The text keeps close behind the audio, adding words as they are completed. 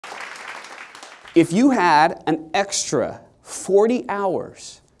If you had an extra 40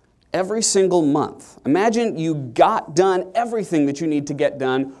 hours every single month, imagine you got done everything that you need to get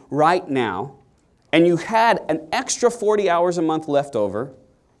done right now, and you had an extra 40 hours a month left over,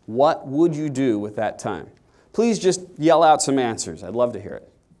 what would you do with that time? Please just yell out some answers. I'd love to hear it.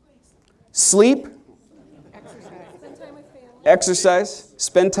 Sleep. Exercise.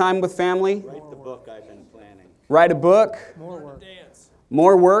 Spend time with family. Write the book I've been planning. Write a book. More work. Dance.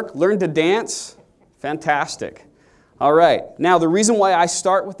 More work. Learn to dance. Fantastic. All right. Now, the reason why I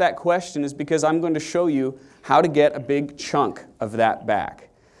start with that question is because I'm going to show you how to get a big chunk of that back.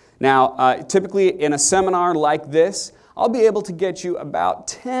 Now, typically in a seminar like this, I'll be able to get you about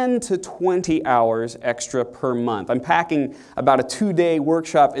 10 to 20 hours extra per month. I'm packing about a 2-day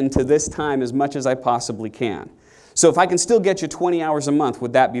workshop into this time as much as I possibly can. So if I can still get you 20 hours a month,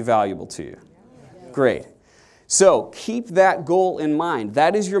 would that be valuable to you? Great. So keep that goal in mind.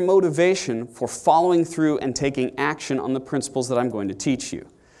 That is your motivation for following through and taking action on the principles that I'm going to teach you.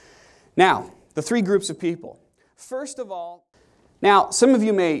 Now, the 3 groups of people. First of all, now, some of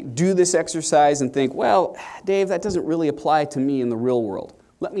you may do this exercise and think, well, Dave, that doesn't really apply to me in the real world.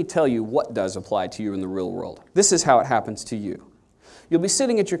 Let me tell you what does apply to you in the real world. This is how it happens to you. You'll be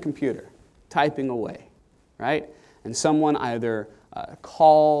sitting at your computer, typing away, right? And someone either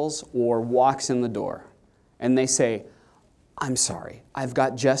calls or walks in the door, and they say, I'm sorry, I've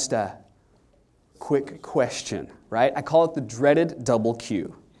got just a quick question, right? I call it the dreaded double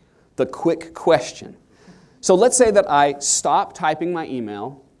Q, the quick question. So let's say that I stop typing my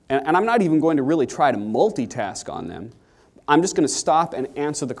email, and I'm not even going to really try to multitask on them. I'm just going to stop and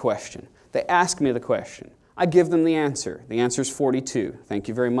answer the question. They ask me the question. I give them the answer. The answer is 42. Thank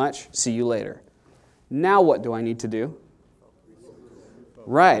you very much. See you later. Now what do I need to do?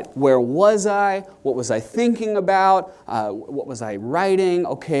 Right. Where was I? What was I thinking about? What was I writing?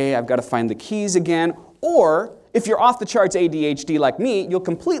 Okay, I've got to find the keys again. Or, if you're off the charts ADHD like me, you'll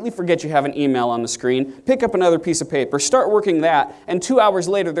completely forget you have an email on the screen, pick up another piece of paper, start working that, and 2 hours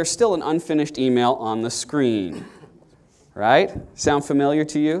later, there's still an unfinished email on the screen. Right? Sound familiar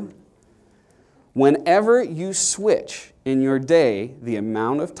to you? Whenever you switch in your day, the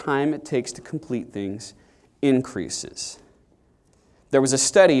amount of time it takes to complete things increases. There was a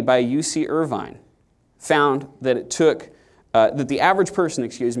study by UC Irvine found that it took, that the average person,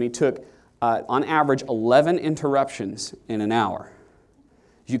 took on average 11 interruptions in an hour.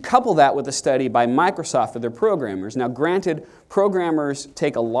 You couple that with a study by Microsoft of their programmers. Now granted, programmers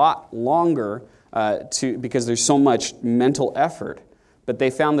take a lot longer because there's so much mental effort, but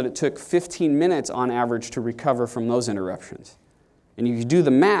they found that it took 15 minutes on average to recover from those interruptions. And if you do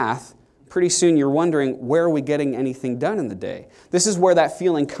the math, pretty soon you're wondering, where are we getting anything done in the day? This is where that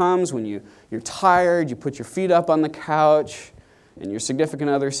feeling comes when you're tired, you put your feet up on the couch, and your significant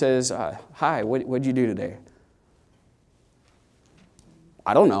other says, hi, what'd you do today?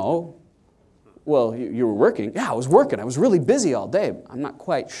 I don't know. Well, you were working. Yeah, I was working. I was really busy all day. I'm not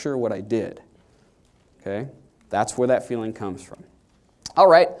quite sure what I did. Okay? That's where that feeling comes from. All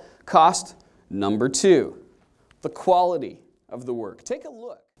right, cost number 2, the quality of the work. Take a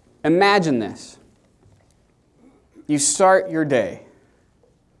look. Imagine this. You start your day.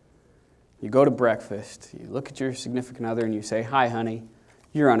 You go to breakfast, you look at your significant other and you say, hi, honey,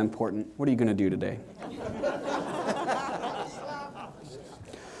 you're unimportant. What are you going to do today?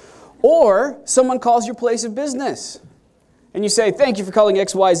 Or someone calls your place of business and you say, thank you for calling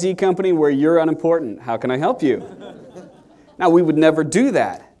XYZ Company where you're unimportant. How can I help you? Now, we would never do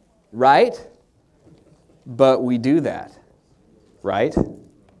that, right? But we do that, right?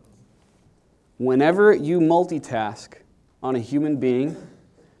 Whenever you multitask on a human being,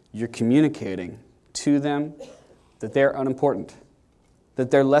 you're communicating to them that they're unimportant, that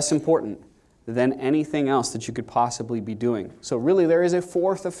they're less important than anything else that you could possibly be doing. So really there is a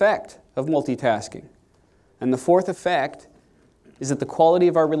 4th effect of multitasking. And the 4th effect is that the quality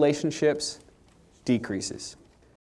of our relationships decreases.